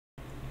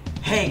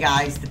Hey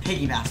guys, the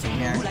Piggy Master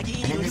here, and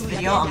in this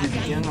video I'm going to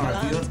be doing a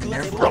review of the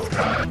Nerf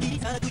RoughCut.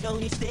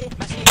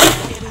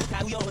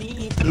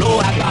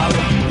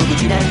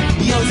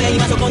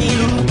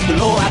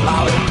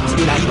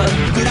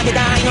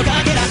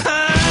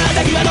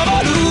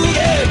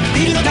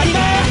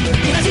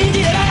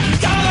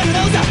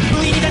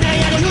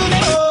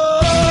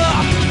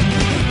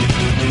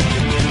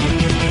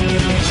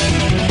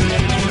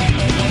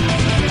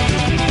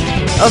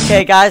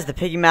 Okay guys, the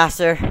Piggy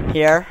Master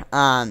here.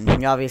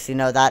 You obviously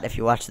know that if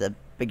you watch the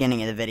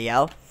beginning of the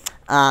video.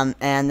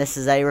 And this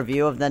is a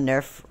review of the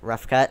Nerf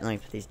RoughCut. Let me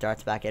put these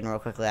darts back in real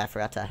quickly. I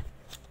forgot to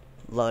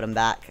load them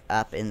back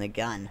up in the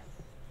gun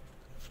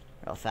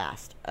real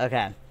fast.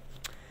 Okay.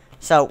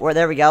 So,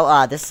 there we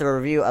go. This is a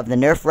review of the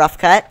Nerf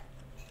RoughCut.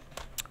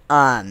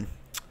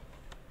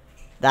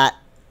 That,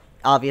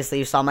 obviously,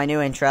 you saw my new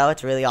intro.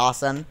 It's really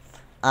awesome.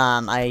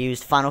 I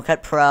used Final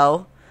Cut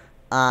Pro.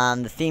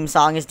 The theme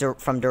song is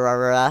from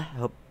Dororo. I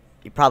hope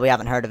you probably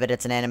haven't heard of it.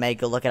 It's an anime.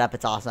 Go look it up.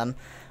 It's awesome.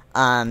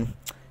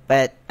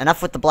 But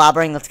enough with the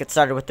blabbering. Let's get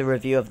started with the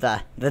review of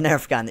the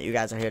Nerf gun that you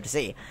guys are here to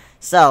see.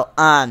 So,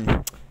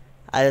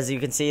 as you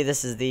can see,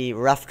 this is the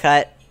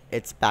RoughCut.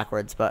 It's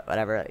backwards, but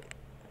whatever.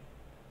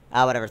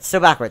 Whatever. It's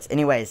still backwards.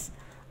 Anyways,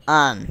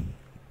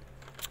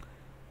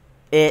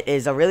 it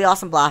is a really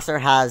awesome blaster.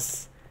 It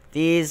has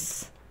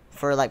these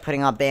for like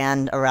putting a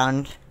band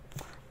around.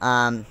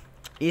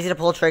 Easy to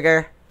pull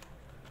trigger.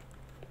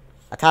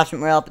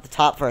 Attachment rail up at the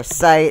top for a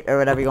sight or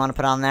whatever you want to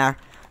put on there.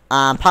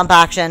 Pump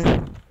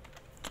action.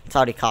 It's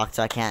already cocked,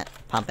 so I can't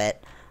pump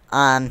it.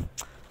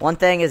 One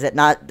thing is it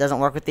doesn't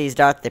work with these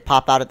darts. They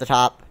pop out at the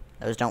top.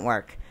 Those don't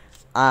work.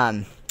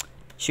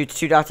 Shoots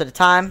 2 darts at a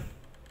time.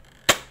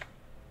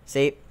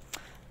 See?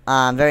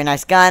 Very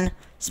nice gun.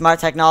 Smart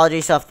technology,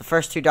 so if the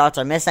first 2 darts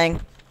are missing,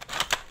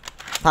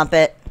 pump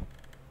it.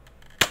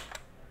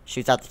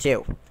 Shoots out the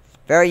 2.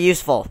 Very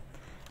useful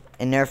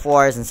in Nerf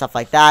wars and stuff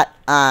like that.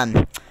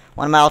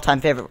 One of my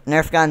all-time favorite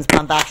Nerf guns,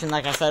 pump action,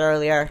 like I said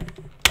earlier.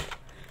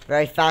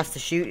 Very fast to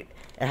shoot.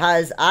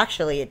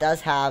 It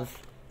does have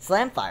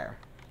slam fire.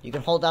 You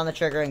can hold down the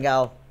trigger and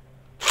go.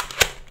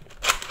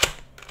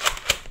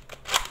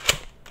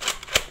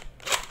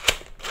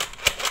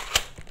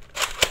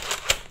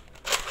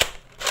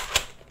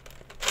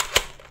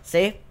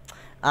 See?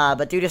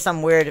 But due to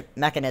some weird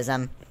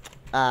mechanism,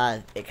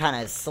 it kind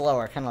of is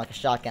slower, kind of like a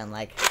shotgun,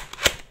 like.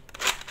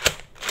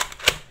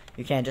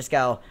 You can't just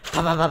go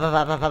pow, pow, pow,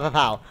 pow, pow, pow,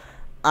 pow,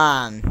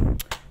 pow.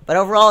 But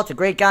overall, it's a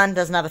great gun.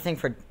 Doesn't have a thing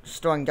for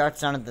storing darts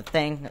down at the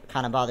thing. It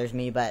kind of bothers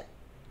me, but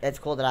it's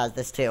cool that it has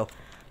this too.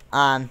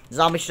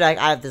 Zombie Strike.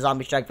 I have the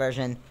Zombie Strike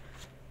version.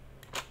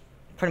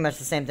 Pretty much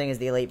the same thing as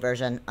the Elite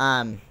version.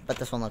 But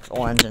this one looks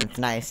orange and it's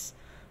nice.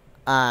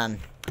 Has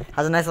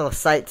a nice little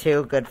sight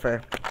too. Good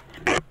for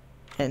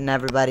hitting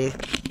everybody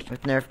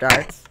with Nerf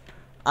darts.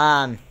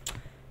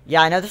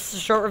 Yeah, I know this is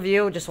a short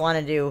review. Just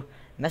wanted to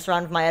mess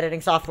around with my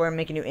editing software,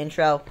 make a new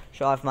intro,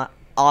 show off my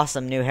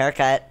awesome new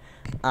haircut,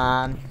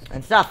 and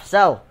stuff.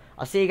 So,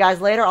 I'll see you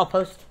guys later.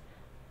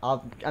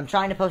 I'm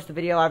trying to post a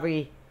video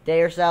every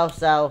day or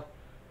so,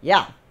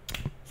 yeah.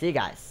 See you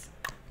guys.